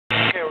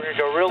Okay, we're going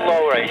to go real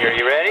low right here.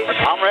 You ready?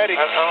 I'm ready.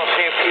 I don't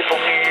see any people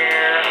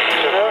here.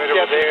 So right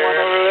Yeah, over there. one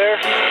over there.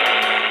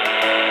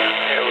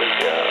 There we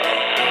go.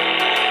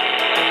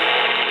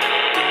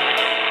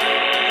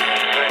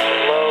 Nice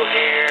and low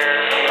here.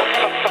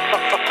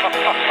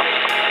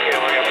 Yeah,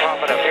 we're going to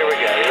pop it up. Here we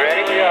go. You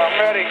ready? Yeah, I'm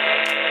ready.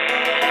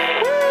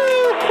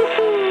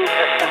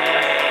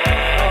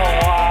 Oh,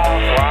 wow.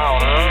 Wow,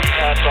 huh?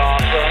 That's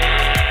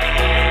awesome.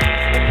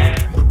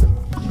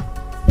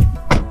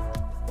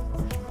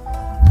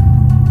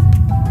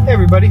 Hey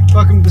everybody,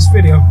 welcome to this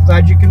video.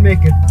 Glad you can make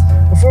it.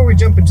 Before we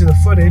jump into the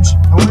footage,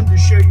 I wanted to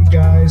show you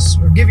guys,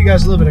 or give you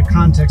guys a little bit of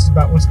context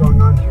about what's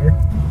going on here.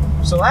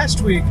 So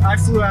last week, I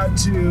flew out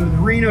to the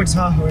Reno,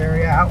 Tahoe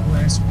area out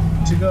west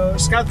to go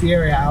scout the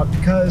area out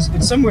because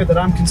it's somewhere that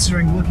I'm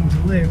considering looking to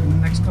live in the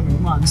next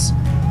coming months.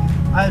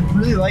 I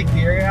really like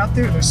the area out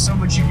there. There's so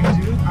much you can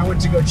do. I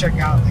went to go check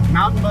out like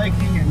mountain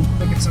biking and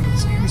look at some of the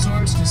ski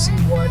resorts to see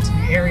what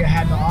the area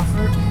had to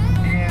offer.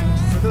 And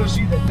for those of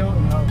you that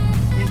don't know,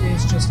 it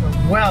is just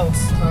a wealth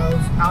of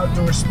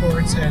outdoor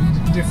sports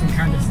and different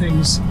kind of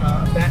things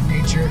of that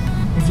nature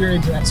if you're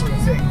into that sort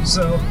of thing.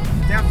 So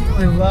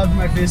definitely loved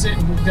my visit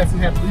and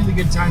definitely had a really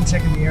good time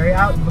checking the area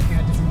out and looking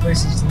at different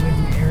places to live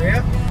in the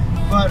area.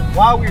 But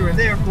while we were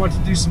there, we wanted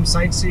to do some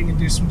sightseeing and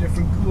do some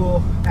different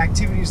cool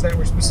activities that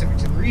were specific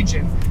to the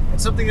region. And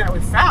something that we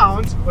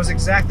found was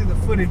exactly the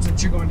footage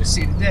that you're going to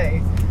see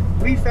today.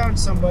 We found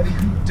somebody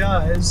who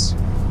does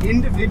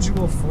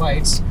individual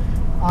flights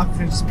off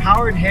his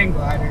powered hang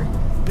glider.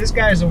 This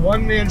guy is a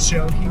one-man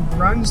show. He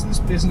runs this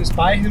business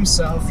by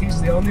himself. He's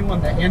the only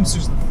one that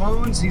answers the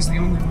phones. He's the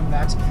only one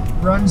that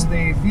runs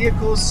the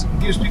vehicles,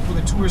 gives people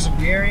the tours of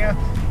the area.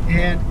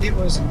 And it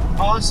was an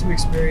awesome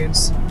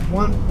experience,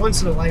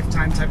 once in a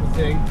lifetime type of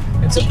thing.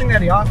 And something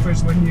that he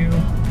offers when you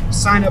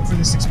sign up for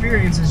this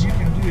experience is you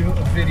can do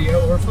a video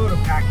or a photo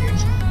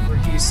package where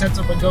he sets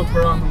up a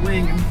GoPro on the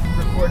wing and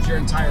records your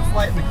entire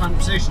flight and the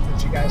conversations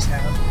that you guys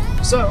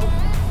have. So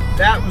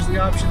that was the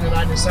option that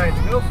I decided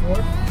to go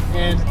for.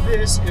 And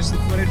this is the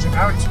footage of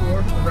our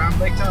tour around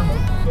Lake Tahoe.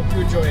 Hope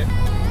you enjoy it.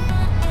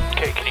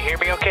 Okay, can you hear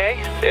me okay?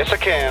 Yes, I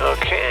can.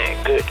 Okay,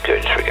 good,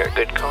 good. So we got a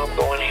good comm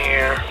going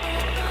here.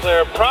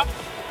 Clear prop.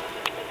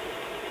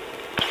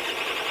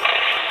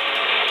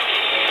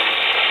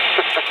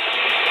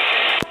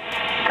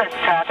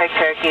 Traffic,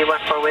 Cherokee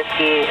 14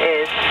 Whiskey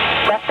is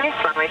left base,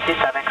 runway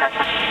 27,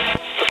 Carson.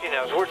 Okay,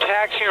 now as we're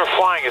taxiing or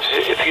flying,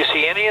 if you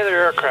see any other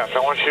aircraft, I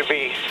want you to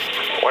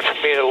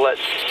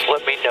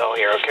let me know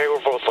here, okay?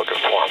 We're both looking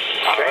for them.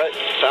 All right,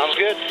 sounds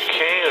good.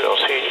 Okay, I don't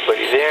see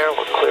anybody there.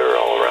 We're clear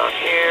all around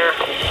here.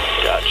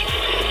 Gotcha.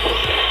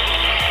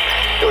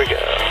 Here we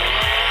go.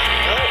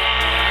 All right.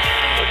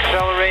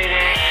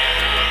 Accelerating.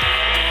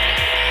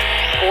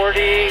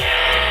 40,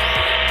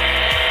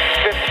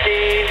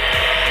 50,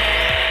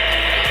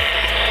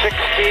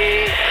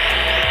 60,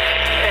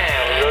 and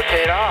we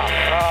rotate off.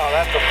 Oh,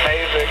 that's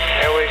amazing.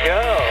 There we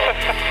go.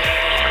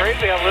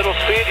 Crazy how little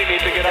speed you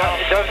need to get out.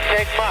 It doesn't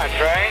take much,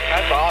 right?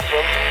 That's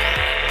awesome.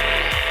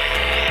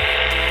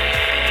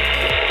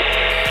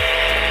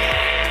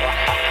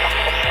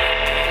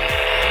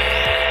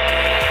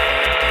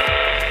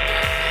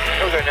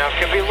 Here we go. Now it's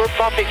going to be a little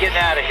bumpy getting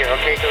out of here,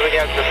 okay? Because we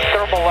got the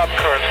thermal up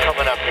currents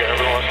coming up here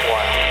every once in a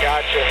while.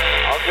 Gotcha.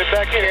 I'll get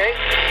back in. Okay?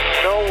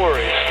 No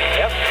worries.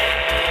 Yep.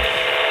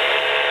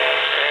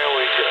 There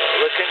we go.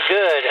 Looking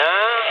good,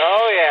 huh?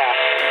 Oh, yeah.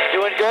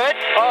 Doing good?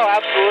 Oh,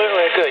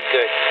 absolutely. Good,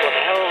 good. What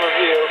a hell of a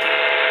view.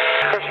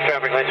 Carson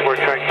traffic lights, we're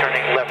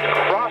turning left.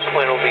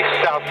 Crosswind will be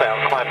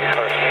southbound, climbing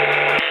Carson.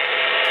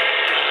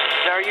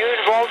 Now, are you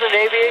involved in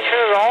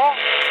aviation at all?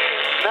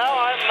 No,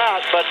 I'm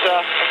not, but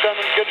I've done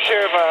a good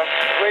share of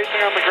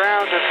racing on the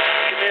ground and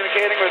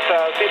communicating with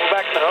people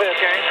back in the pit.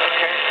 Okay,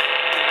 okay.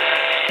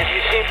 If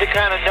you seem to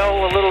kind of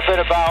know a little bit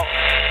about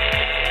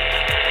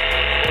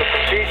the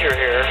procedure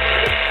here.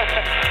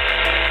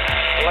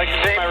 I like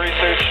to do my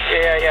research.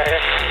 Yeah.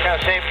 Kind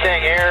of same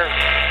thing, air,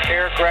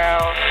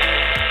 ground.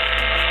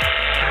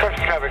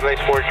 Carson traffic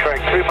lights, board track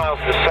 3 miles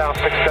to the south,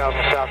 6,000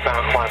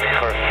 southbound, climbing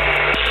Carson.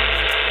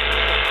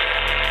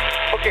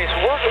 Okay, so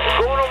we're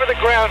going over the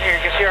ground here.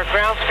 You can see our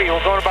ground speed. We're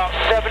going about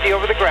 70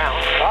 over the ground.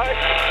 All right.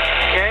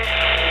 Okay?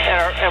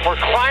 And we're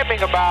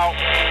climbing about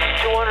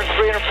 200,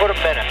 300 foot a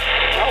minute.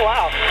 Oh,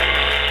 wow.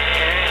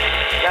 Okay?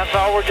 That's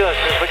all we're doing.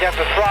 Since we got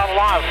the throttle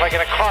on, it's like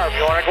in a car. If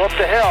you want to go up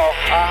the hill,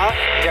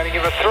 you got to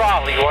give it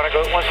throttle. You want to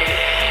go, once you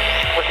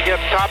get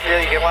up the top of the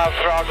hill, you can allow the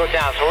throttle to go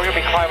down. So we're going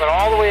to be climbing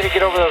all the way to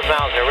get over those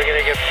mountains there. We're going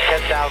to get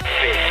 10,000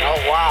 feet.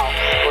 Oh, wow.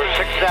 We're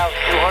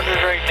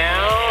 6,200 right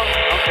now.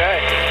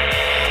 Okay.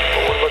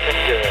 But we're looking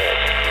good.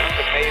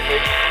 That's amazing.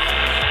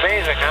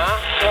 Amazing,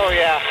 huh? Oh,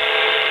 yeah.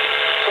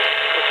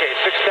 Okay,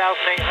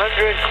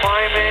 6,800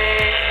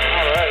 climbing.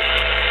 All right.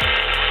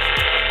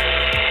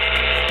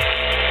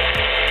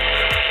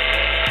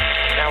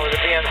 Now with it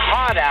being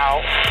hot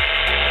out,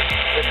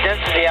 the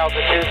density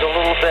altitude's a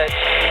little bit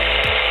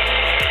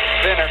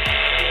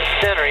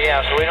thinner,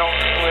 yeah, so we don't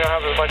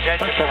have as much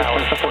engine power.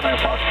 49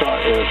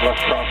 Foxtrot is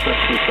left crosswind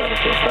 27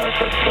 to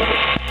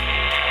 5.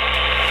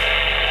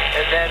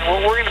 And then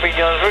what we're going to be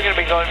doing is we're going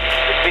to be going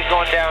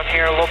down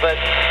here a little bit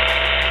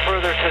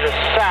further to the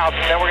south,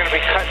 and then we're going to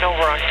be cutting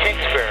over on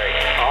Kingsbury.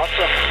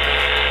 Awesome.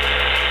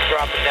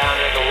 Dropping down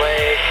into the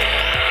lake.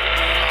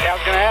 Yeah, I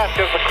was going to ask,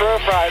 as the crow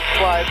flies,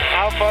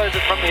 how far is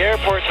it from the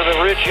airport to the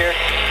ridge here?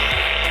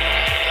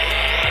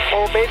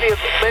 Oh, maybe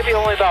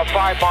only about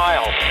 5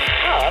 miles.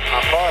 Oh, that's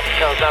not far.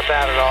 No, it's not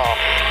bad at all.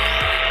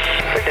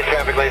 The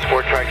traffic lane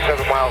sport track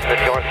 7 miles to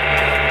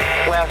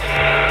northwest,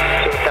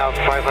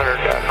 7,500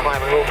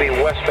 climbing. We'll be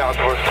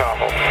westbound towards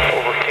Tahoe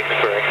over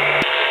Kingsbury.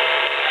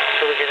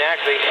 So we can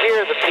actually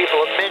hear the people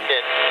of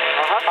Minden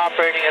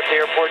operating at the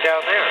airport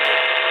down there.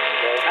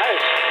 Very nice.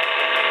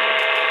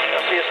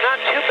 Now, see, it's not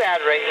too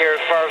bad right here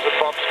as far as the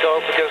bumps go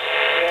because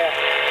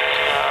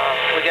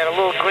we got a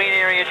little green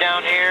area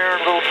down here,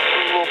 a little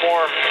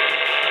more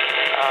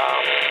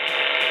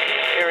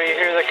area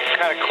here that can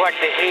kind of collect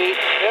the heat.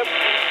 Yep.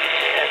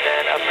 And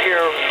then up here,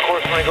 of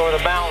course, when we go over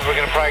the mountains, we're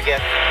going to probably get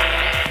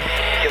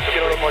a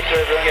little more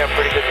turbulence. Yeah,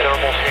 pretty good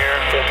thermals here.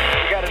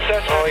 You got a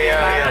session. Oh,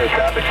 yeah.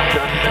 Traffic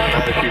just down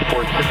attitude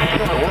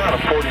 460. We're on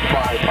a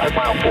 45, 5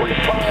 mile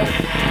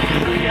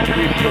 45. 3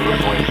 entries to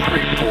runway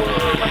 34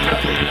 left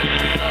traffic.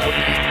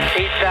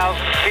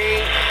 8,000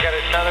 feet. Got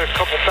another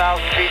couple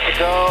thousand feet to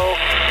go.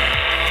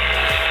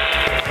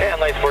 And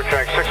light sport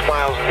track 6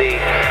 miles to the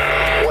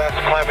west,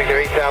 climbing to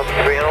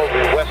 8,300. We'll be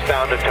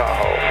westbound to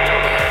Tahoe.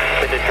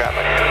 Midnight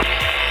traffic.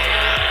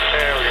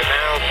 There we go.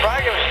 Now, we're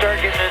probably going to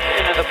start getting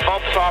into the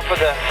bumps off of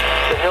the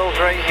hills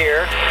right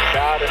here.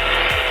 Got it.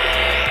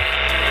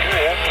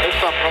 Yeah, there's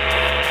something.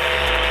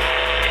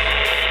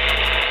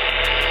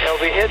 And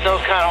we'll be hitting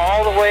those kind of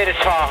all the way to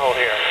Tahoe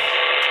here.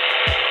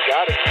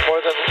 Got it.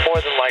 More than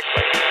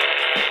likely.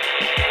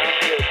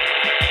 Sounds good.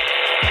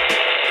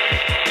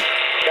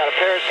 Got a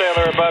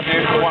parasailer above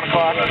you at 1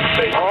 o'clock.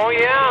 Oh,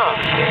 yeah.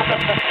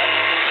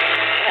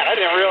 Man, I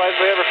didn't realize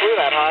they ever flew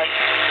that high.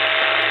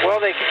 Well,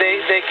 they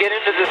get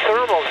into the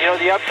thermals, you know,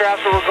 the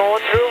updrafts that we're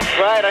going through.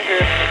 Right, I hear.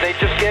 They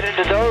just get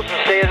into those and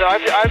stay in.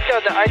 I've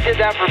done that. I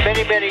did that for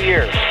many, many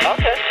years.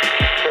 Okay.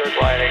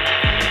 Paragliding.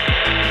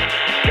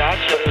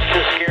 Gotcha. But it was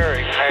too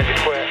scary. I had to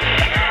quit.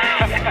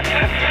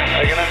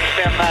 I can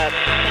understand that.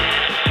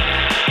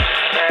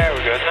 There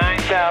we go.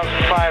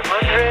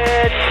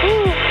 9,500.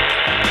 Woo.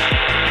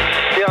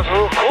 Feels a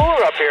little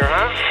cooler up here,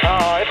 huh?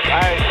 Oh,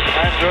 I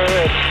enjoy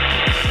this.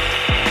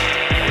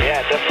 Yeah,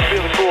 it definitely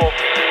feels cool.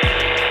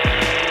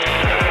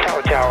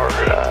 Tower,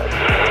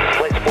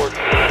 Lake Sport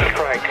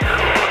Strike,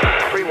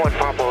 31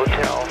 Papa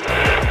Hotel,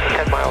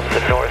 10 miles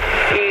to the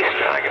northeast.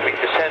 I'm going to be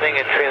descending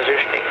and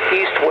transitioning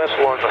east-west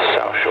along the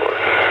south shore.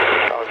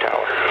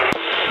 Tower.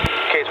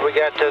 Okay, so we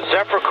got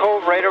Zephyr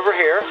Cove right over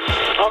here.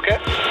 Okay.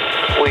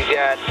 We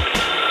got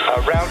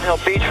Round Hill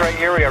Beach right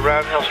here. We got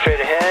Round Hill straight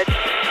ahead.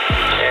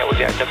 And we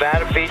got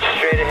Nevada Beach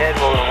straight ahead.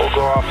 We'll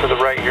go off to the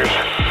right here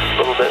a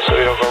little bit so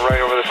we don't go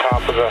right over the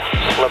top of the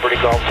Celebrity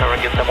Golf Tower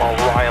and get them all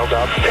riled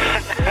up.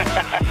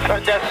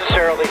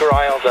 Unnecessarily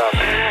riled up.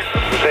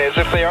 As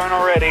if they aren't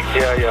already.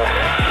 Yeah.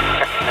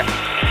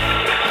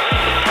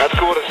 That's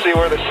cool to see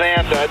where the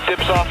sand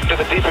dips off into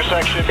the deeper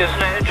section. Isn't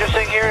that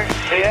interesting here?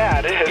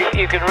 Yeah, it is.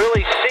 You can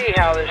really see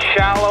how it's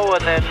shallow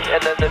and then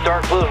the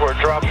dark blue is where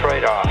it drops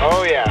right off.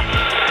 Oh, yeah.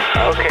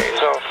 Okay,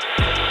 so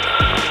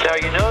now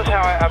you notice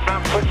how I'm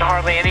not putting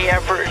hardly any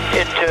effort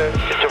into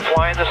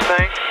flying this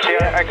thing? See,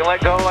 Yeah. I can let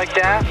go like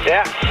that?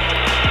 Yeah.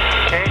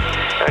 Okay.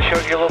 I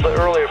showed you a little bit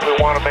earlier, if we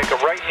want to make a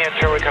right-hand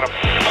turn, we kind of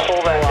pull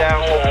that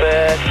down a little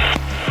bit.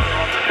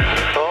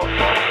 Oh.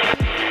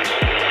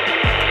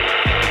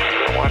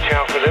 Watch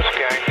out for this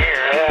guy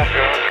here. Yeah.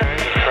 Okay,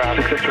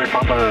 traffic. 6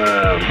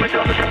 Papa, make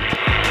on the top.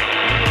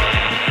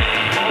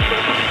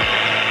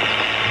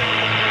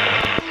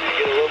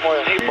 Get a little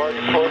more than he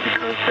bargained for.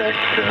 Contact,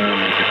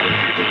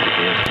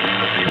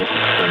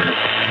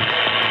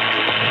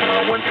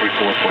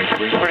 134.3.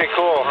 Pretty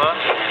cool, huh?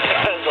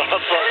 That's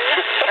awesome.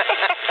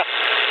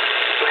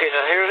 Okay,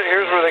 now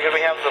here's where they're going to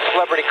be having the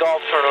Celebrity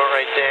Golf Tournament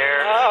right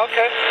there. Oh,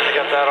 okay. They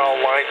got that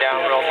all lined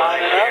down real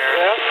nice here.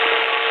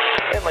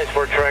 Yeah. And Light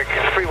Sport Track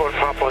 31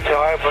 Papa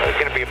Hotel. I'm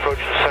going to be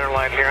approaching the center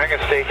line here. I'm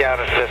going to stay down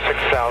at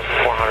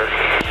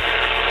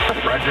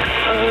 6,400. Roger.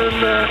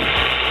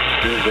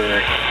 There's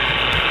a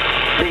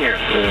thing here.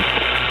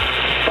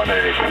 On a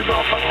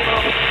 2-mile funnel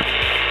now.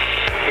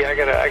 Yeah, I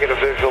got a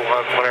visual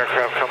on one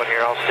aircraft coming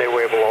here. I'll stay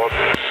way below it.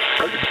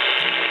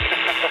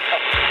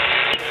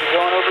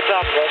 Going over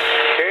top of us.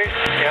 Okay.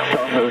 Yeah.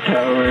 Tahoe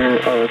Tower,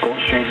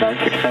 Gulfstream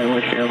 969,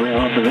 wish you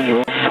on the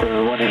visual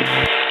for 18.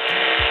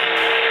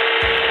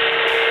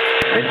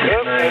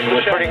 Yep,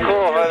 It's pretty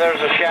cool, huh? There's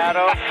a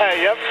shadow.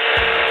 Yep.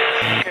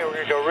 Okay, we're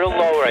going to go real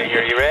low right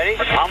here. You ready?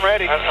 I'm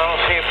ready. I don't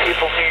see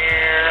people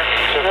here.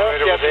 So Nope,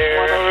 right over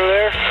there. one over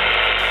there.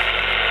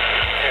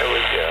 There we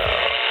go.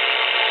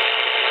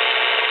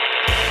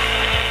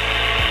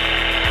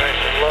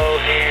 Nice and low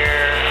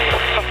here.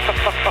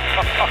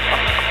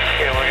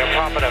 Okay, we're going to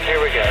pop it up. Here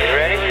we go. You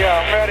ready? Here we go.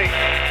 I'm ready.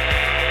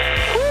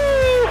 Oh,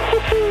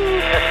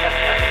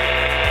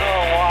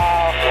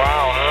 wow.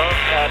 Wow, huh?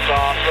 That's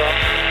awesome.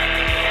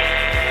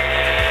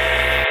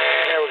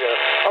 There we go.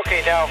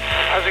 Okay, Now,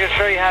 I was going to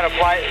show you how to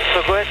fly,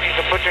 so go ahead and you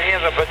can put your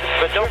hands up, but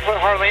don't put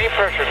hardly any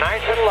pressure, nice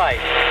and light.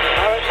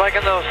 It's like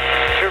in those,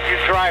 if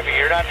you're driving,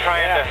 you're not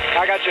trying to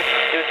I got you.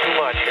 do too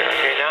much here,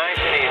 okay? Nice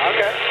and easy.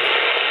 Okay.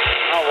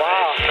 Oh,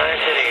 wow.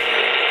 Nice and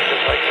easy,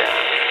 just like that.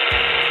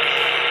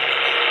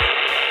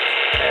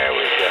 There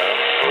we go.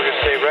 We're going to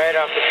stay right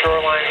off the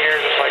shoreline here,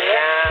 just like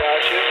that.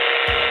 Got you.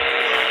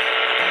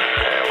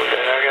 There we go.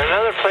 Now, I got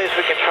another place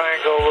we can try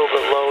and go a little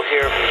bit low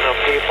here if there's no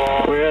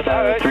people. We're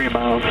about 3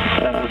 miles.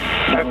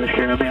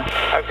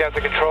 I've got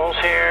the controls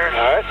here.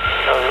 All right.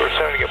 We're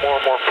starting to get more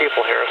and more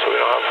people here, so we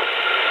don't have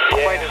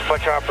quite as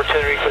much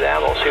opportunity for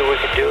that. We'll see what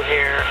we can do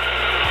here.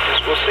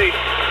 We'll see.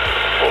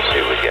 We'll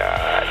see what we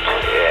got.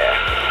 Yeah.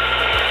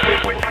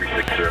 Wind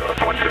 360 up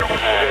 10. We're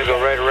going to go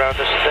right around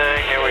this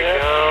thing. There we go.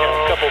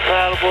 Got a couple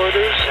paddle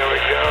boarders. There we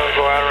go.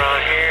 Go out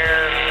around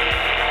here.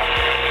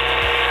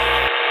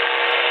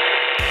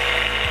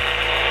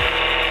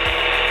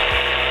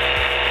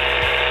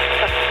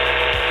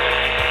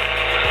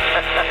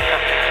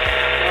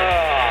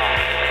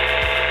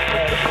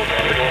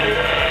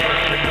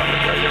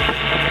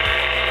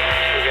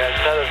 We got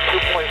another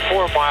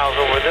 2.4 miles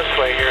over this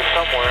way here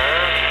somewhere.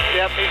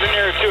 Yep, he's in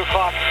here at 2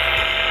 o'clock.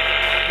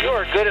 You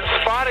are good at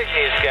spotting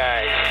these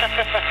guys.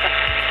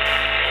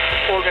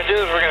 What we're going to do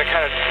is we're going to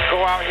kind of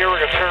go out here. We're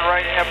going to turn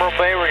right to Emerald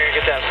Bay. We're going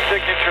to get that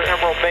signature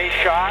Emerald Bay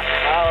shot.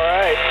 All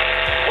right.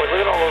 Boy,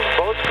 look at all those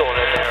boats going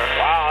in there.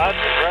 Wow,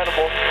 that's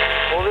incredible.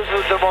 Well, this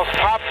is the most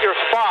popular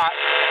spot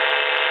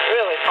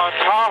Really? on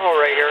Tahoe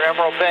right here,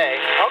 Emerald Bay.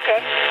 Okay.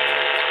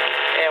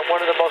 And one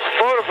of the most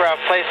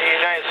photographed places in the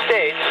United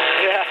States.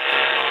 Yeah.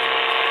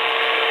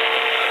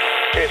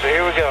 Okay, so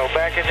here we go.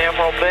 Back in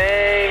Emerald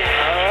Bay.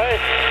 All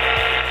right.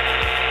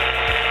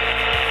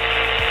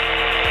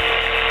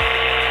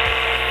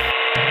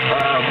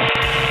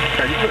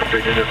 Are you just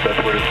figuring if that's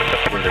where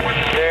they went?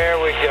 There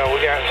we go.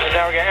 So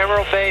now we got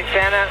Emerald Bay,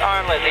 Fanette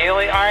Island, the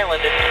only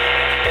island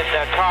in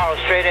Tahoe,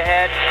 straight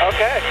ahead.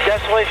 Okay.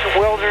 Desolation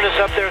Wilderness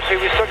up there. See,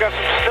 we still got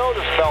some snow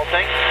that's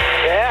melting.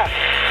 Yeah.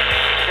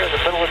 Here in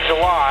the middle of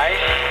July.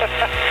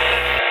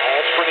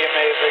 That's pretty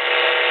amazing.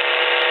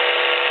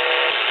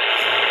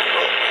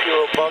 A few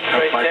little bumps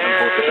right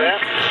there.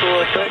 Yeah.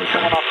 Cool thing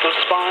coming off the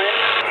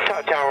spine.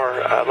 Tower,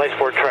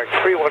 Lightsport Track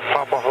 31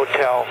 Papa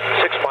Hotel,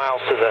 6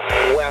 miles to the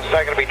west.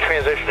 I'm going to be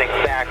transitioning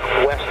back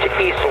west to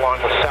east along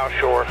the South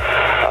Shore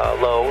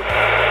low,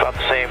 about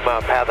the same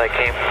path I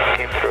came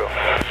through.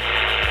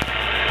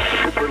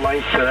 Super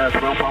light, 12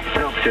 Papa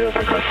Hotel, cheers.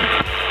 There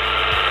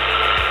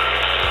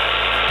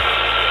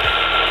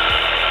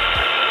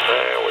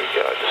we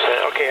go.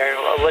 Okay,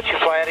 I'll let you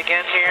fly it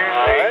again here.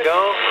 There you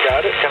go.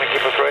 Got it. Kind of keep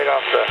us right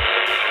off the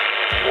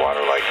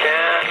water like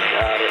that.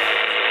 Got it.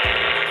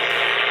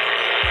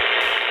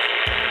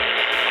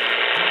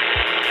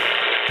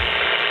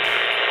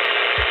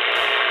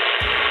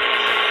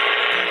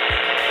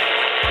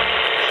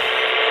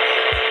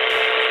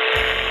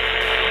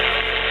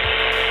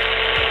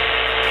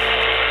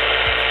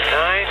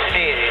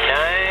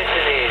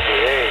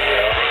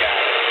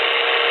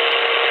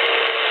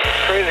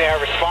 Crazy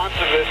how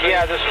responsive this is.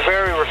 Yeah, this is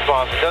very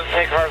responsive. It doesn't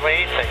take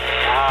hardly anything.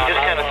 You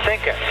just kind of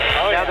think it.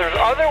 Now there's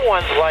other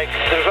ones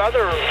there's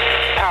other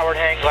powered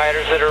hang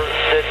gliders that are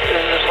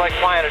just like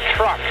flying a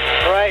truck.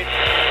 Right.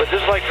 But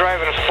this is like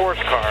driving a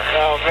sports car.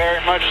 Oh,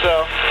 very much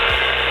so.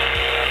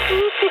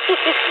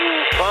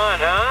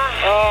 Fun,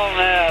 huh? Oh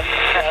man,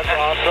 that's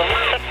awesome.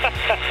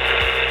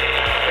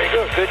 Very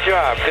good. Good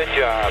job. Good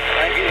job.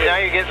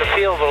 Now you're getting the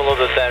feel of it a little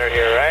bit better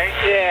here, right?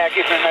 Yeah,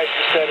 keeping it nice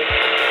and steady.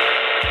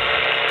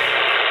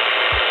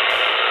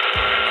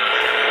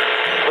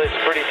 It's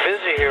pretty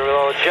busy here with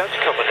all the jets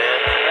coming in.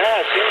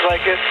 Yeah, it seems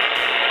like it.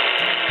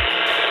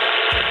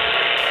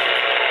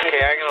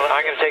 Okay, I'm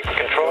gonna take the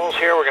controls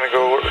here. We're gonna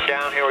go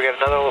down here. We got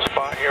another little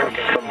spot here.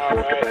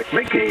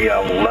 Make a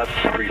left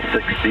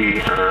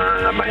 360.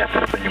 I might have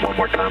to spin you one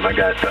more time. I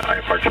got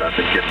IFR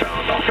traffic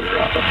inbound off your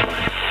that's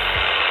fine.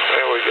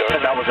 There we go.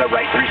 And that was a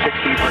right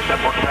 360 for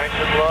step work. Nice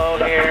and low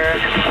here.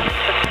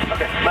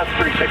 Okay, left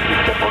 360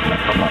 step work.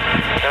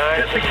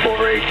 Nice. Getting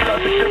 48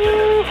 traffic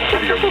to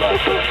your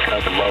left,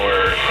 kind of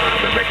lower,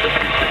 then make the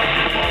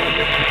 360 small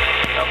again.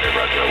 Okay,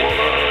 Roger, we'll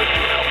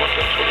help us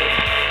up with it.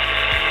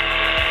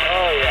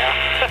 Oh, yeah.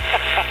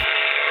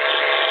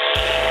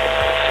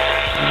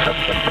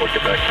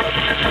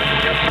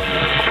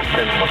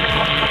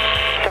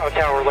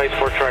 Tower,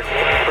 Lightsport Track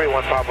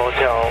 31 Papa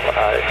Hotel.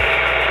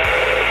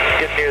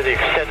 Get near the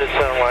extended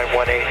center line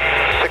 18,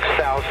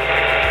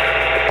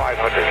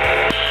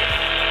 6,500.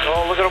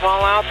 Oh, look at them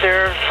all out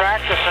there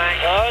practicing.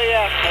 Oh,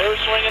 yeah. They were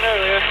swinging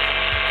earlier.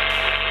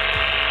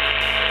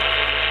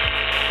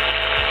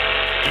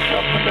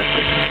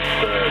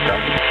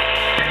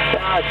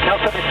 Cal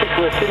 76,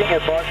 we're sitting at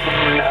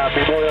Boston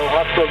Memorial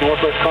Hospital,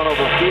 Northwest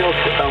Conover Field.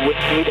 We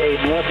need a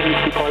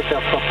northeast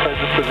departure from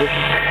present position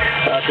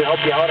to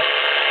help you out.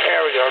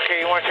 There we go.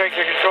 Okay, you want to take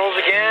the controls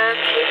again?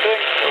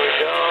 There we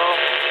go.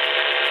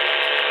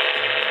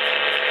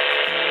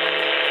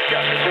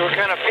 So we're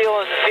kind of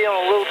feeling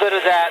a little bit of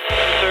that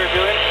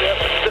turbulence.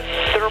 Yep.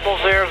 Thermals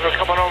there as we're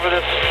coming over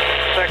this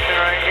section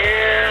right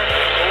here.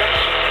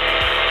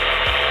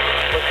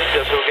 Look at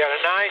this. We've got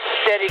a nice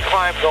steady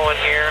climb going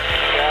here.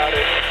 Got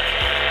it.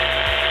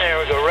 There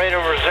we go, right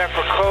over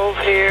Zephyr Cove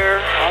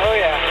here. Oh,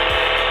 yeah.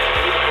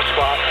 Beautiful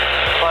spot.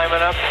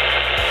 Climbing up.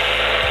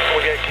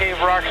 We got Cave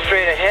Rock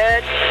straight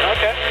ahead.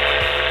 Okay.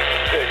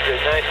 Good,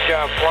 good. Nice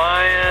job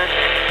flying.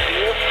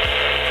 Yep.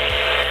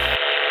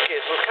 Okay,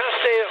 so let's kind of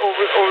stay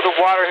over the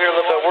water here a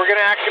little bit. We're going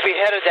to actually be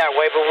headed that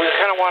way, but we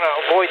kind of want to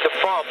avoid the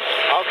bumps.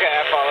 Okay,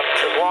 I follow.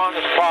 As long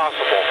as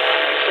possible.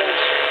 Makes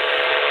sense.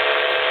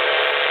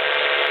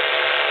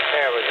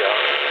 There we go.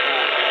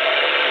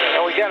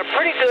 And we got a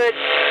pretty good,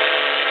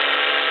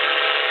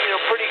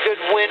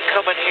 wind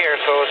coming here,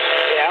 so it's...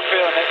 Yeah, I'm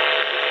feeling it.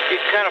 You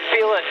can kind of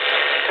feel it,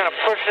 kind of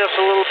pushing us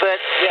a little bit.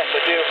 Yes, I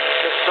do.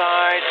 This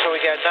side, so we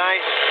got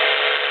nice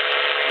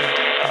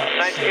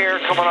air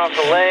coming off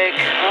the leg.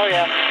 Oh,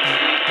 yeah.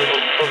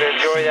 We're going to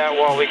enjoy that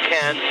while we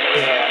can.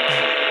 Yeah.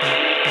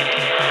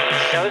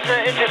 Now, isn't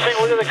that interesting?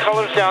 Look at the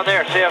colors down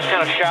there. See how it's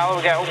kind of shallow?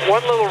 We got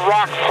one little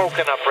rock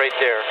poking up right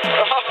there.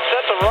 Oh,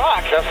 that's a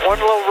rock. That's one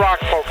little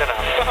rock poking up.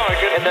 Oh, my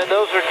goodness. And then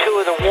those are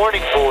two of the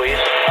warning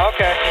buoys.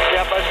 Okay.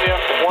 Yep, I see them.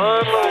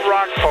 One little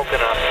rock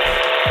poking up.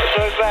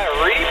 So is that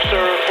reefs,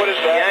 or what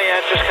is that? Yeah,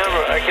 it's just kind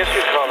of, I guess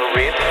you'd call it a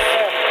reef.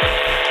 Yeah.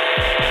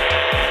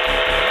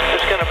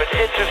 Just kind of an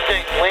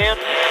interesting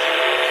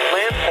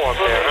landform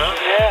there, huh?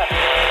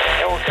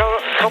 Yeah. And we're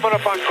coming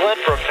up on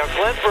Glenbrook. Now,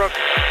 Glenbrook,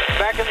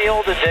 back in the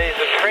olden days,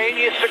 the train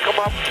used to come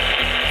up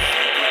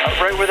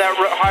right where that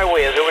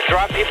highway is. It would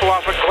drop people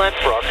off at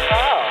Glenbrook.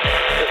 Oh.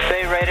 Just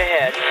stay right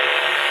ahead.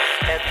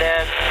 And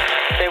then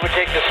they would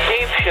take the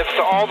steamships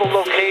to all the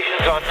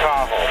locations on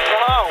Tahoe.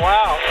 Oh,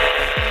 wow.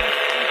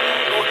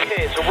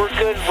 Okay, so we're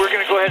good. We're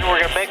going to go ahead and we're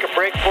going to make a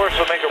break for us.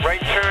 So make a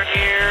right turn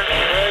here.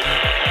 Right.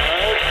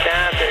 Like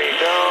that. There you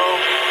go.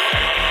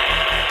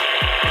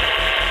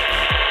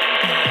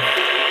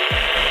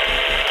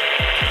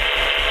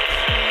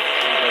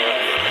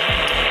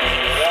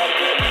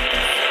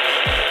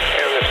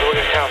 There we go. So we're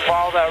going to kind of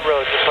follow that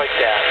road just like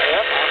that.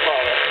 Yep, I'll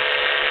follow.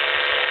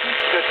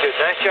 Good.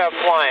 Nice job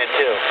flying,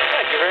 too.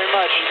 Thank you very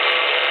much.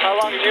 How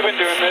long have you been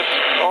doing this?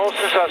 Oh,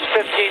 since I was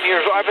 15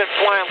 years old. I've been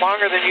flying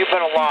longer than you've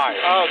been alive.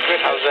 Oh,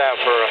 goodness. How's that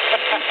for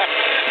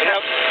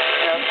Yep.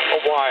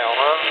 a while,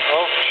 huh?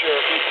 Oh, for sure.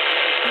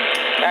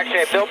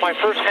 Actually, I built my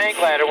first hang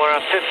glider when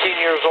I was 15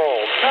 years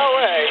old. No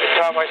way. I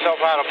taught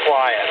myself how to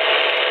fly it.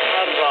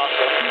 That is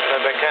awesome.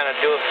 I've been kind of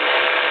doing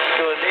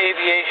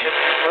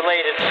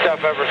aviation-related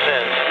stuff ever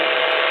since.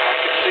 I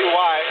can see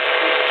why.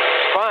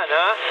 Fun,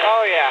 huh?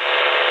 Oh, yeah.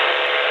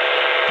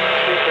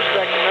 See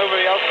perspective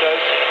nobody else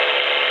does.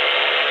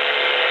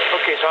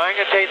 Okay, so I'm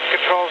going to take the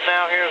controls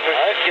now here as we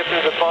get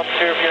through the bumps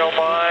here, if you don't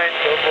mind.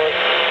 Go for it.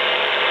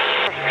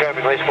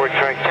 Traffic lights for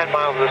track 10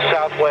 miles to the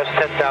southwest,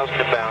 10,000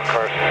 inbound,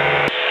 Carson.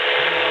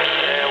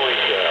 There we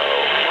go.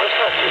 Well,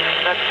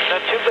 that's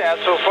not too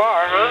bad so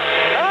far, huh?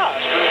 Ah,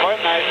 it's been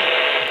quite nice.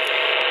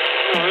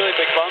 Really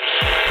big bumps.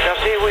 Now,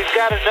 see, we've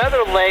got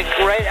another lake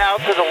right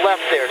out to the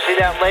left there. See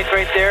that lake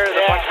right there?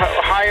 Yeah. Much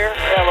higher?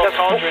 Yeah, a little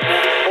cauldron.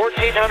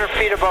 1,400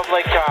 feet above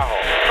Lake Tahoe.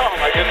 Oh,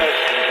 my goodness.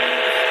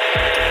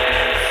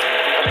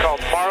 It's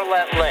called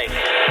Marlette Lake.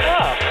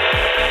 Oh.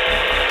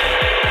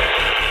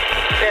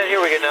 And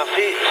here we go. Now,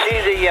 see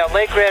the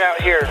lake right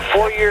out here.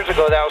 4 years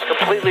ago, that was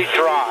completely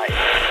dry.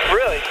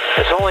 Really?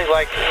 It's only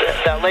like,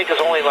 that lake is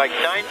only like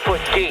 9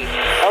 foot deep.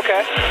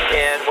 Okay.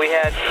 And we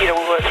had, we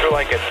went through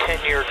like a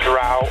 10-year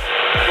drought.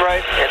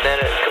 Right. And then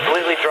it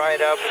completely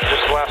dried up.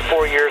 Just the last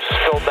 4 years, it's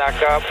filled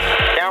back up.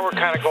 Now we're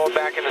kind of going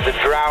back into the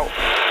drought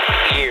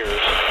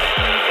years.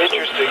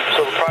 Interesting.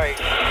 So probably,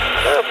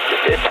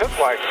 it took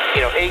like,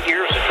 8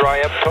 years to dry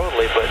up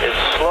totally, but it's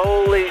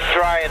slowly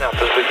drying up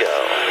as we go.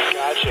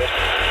 Gotcha.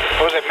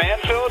 Was it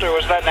man-filled or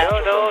was that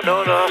natural?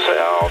 No, it's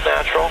all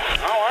natural.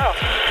 Oh, wow.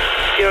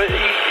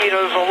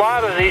 There's a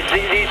lot of these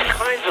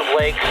kinds of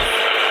lakes.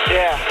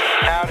 Yeah.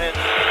 Out in,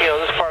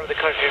 this part of the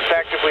country. In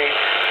fact, if we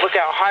look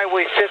out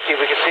Highway 50,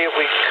 we can see if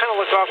we kind of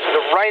look off to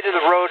the right of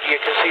the road, you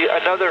can see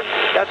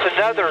that's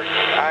another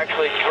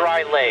actually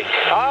dry lake.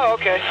 Oh,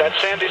 okay. That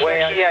sandy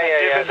section.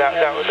 Yeah.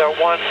 That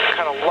one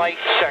kind of light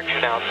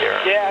section out there.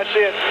 Yeah, I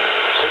see it.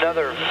 It's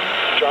another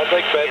dry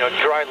lake bed.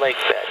 Dry lake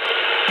bed.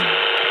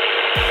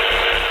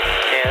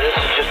 Yeah, this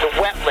is just a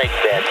wet lake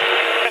bed.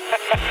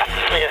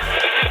 Yeah.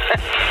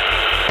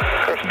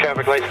 First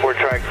traffic lights for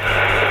track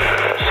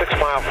 6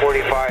 mile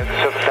 45,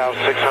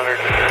 7,600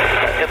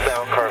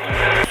 inbound cars.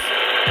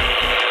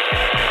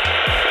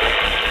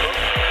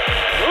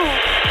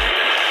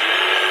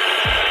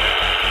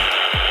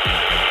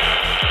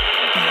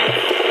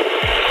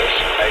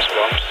 Nice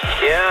bumps.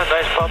 Yeah,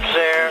 nice bumps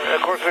there.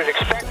 Of course, we'd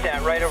expect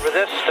that right over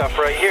this stuff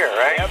right here,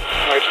 right? Yep,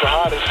 where it's the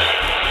hottest.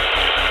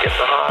 Get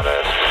the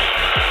hottest.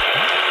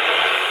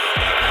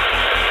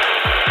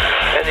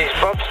 And these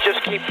bumps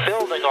just keep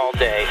building all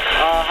day.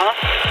 Uh-huh.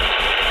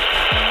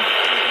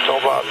 So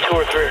about 2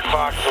 or 3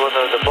 o'clock is when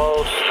they're the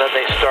most, and then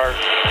they start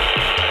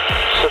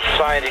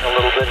subsiding a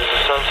little bit as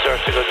the sun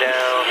starts to go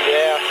down.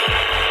 Yeah.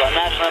 So I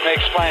imagine that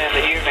makes flying in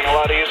the evening a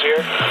lot easier.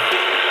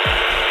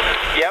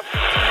 Yep.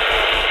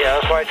 Yeah,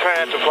 that's why I try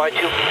not to fly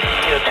too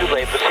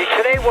late. But see,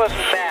 today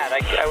wasn't bad.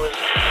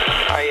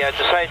 I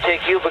decided to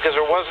take you because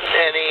there wasn't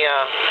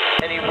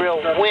any real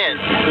wind.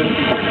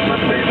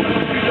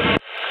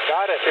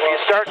 Got it. If you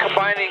start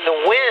combining the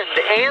wind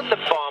and the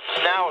bumps,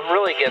 now it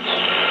really gets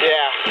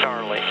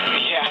gnarly.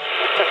 Yeah.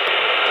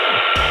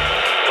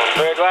 Well, I'm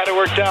very glad it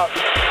worked out.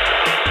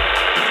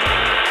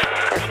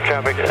 Carson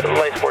traffic,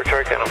 light sport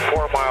track on a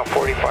 4 mile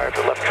 45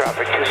 to left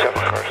traffic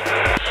 27 Carson.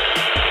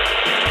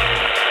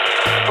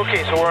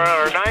 Okay, so we're on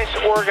our nice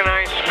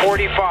organized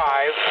 45.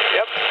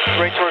 Yep.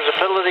 Right towards the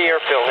middle of the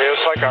airfield here.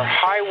 It's like our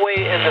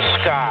highway in the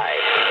sky.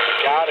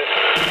 Got it.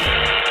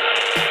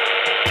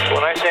 So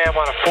when I say I'm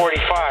on a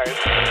 45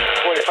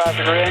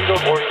 degree angle.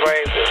 45,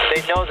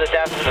 they know that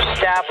that's an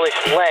established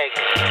leg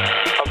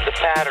of the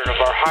pattern of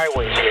our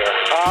highways here.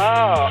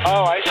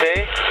 Oh, I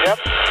see. Yep,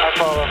 I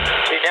follow.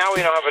 See, now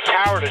we don't have a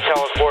tower to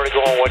tell us where to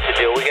go and what to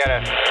do. We got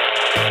to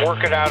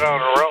work it out on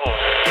our own.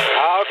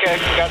 Okay.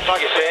 You got to talk.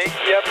 You see?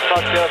 Yep.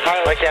 Talk to the other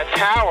pilot. Like that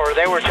tower,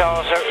 they were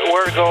telling us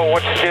where to go and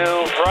what to do.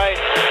 Right.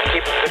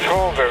 Keep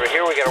control of everything.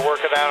 Here we got to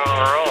work it out on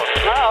our own.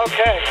 Oh,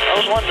 okay. I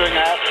was wondering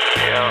that.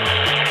 Yeah.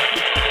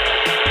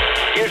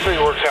 Usually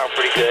it works out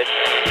pretty good.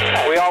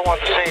 We all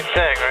want the same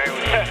thing, right?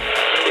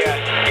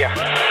 Yeah.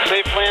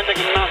 Safe landing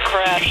and not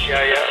crash.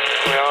 Yeah.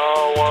 We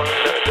all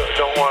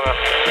don't want to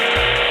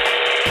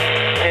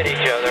hit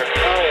each other.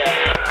 Oh,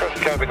 yeah. Carson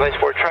traffic, light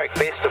sport trike,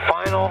 base to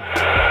final,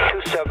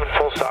 27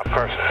 full stop,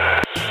 Carson.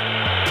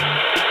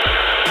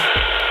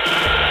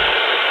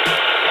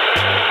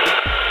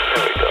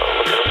 There we go.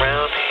 Looking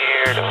around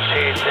here, don't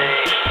see anything.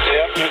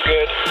 Yep, you're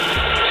good.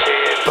 See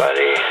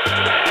anybody?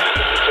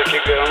 Looks like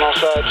you're good on all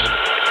sides.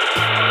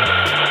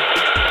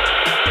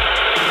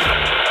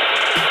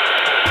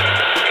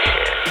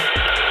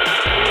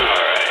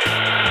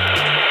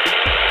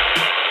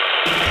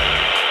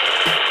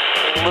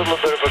 A little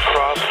bit of a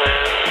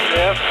crosswind.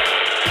 Yep.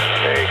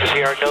 There you can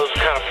see our nose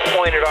kind of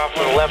pointed off to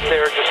the left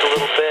there just a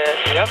little bit.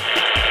 Yep.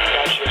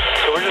 Gotcha.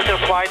 So we're just going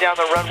to fly down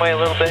the runway a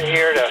little bit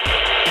here so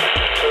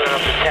we don't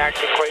have to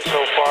taxi quite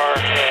so far.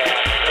 Yeah.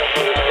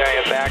 This guy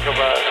in back of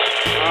us.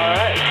 All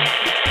right.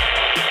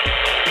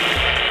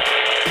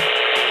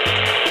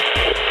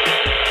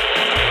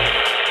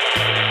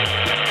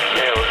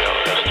 There we go.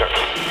 We're going to start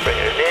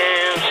bringing it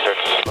in, start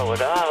to slow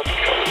it up.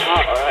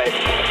 All right.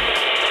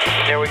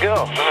 There we go.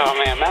 Oh,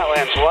 man, that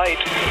lands light.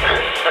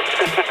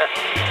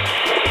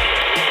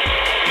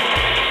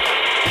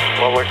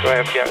 Well, we're going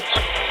to have to get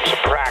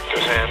some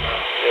practice in.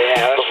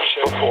 Yeah, that's for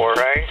sure. Before,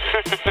 right?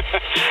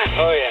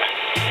 Oh, yeah.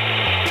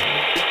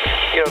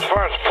 As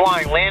far as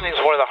flying, landing is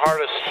one of the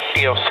hardest,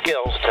 skills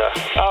to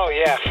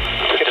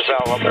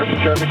develop. Carson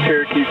traffic,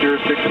 Cherokee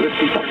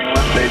 0650, turning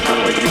left base,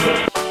 runway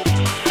 25.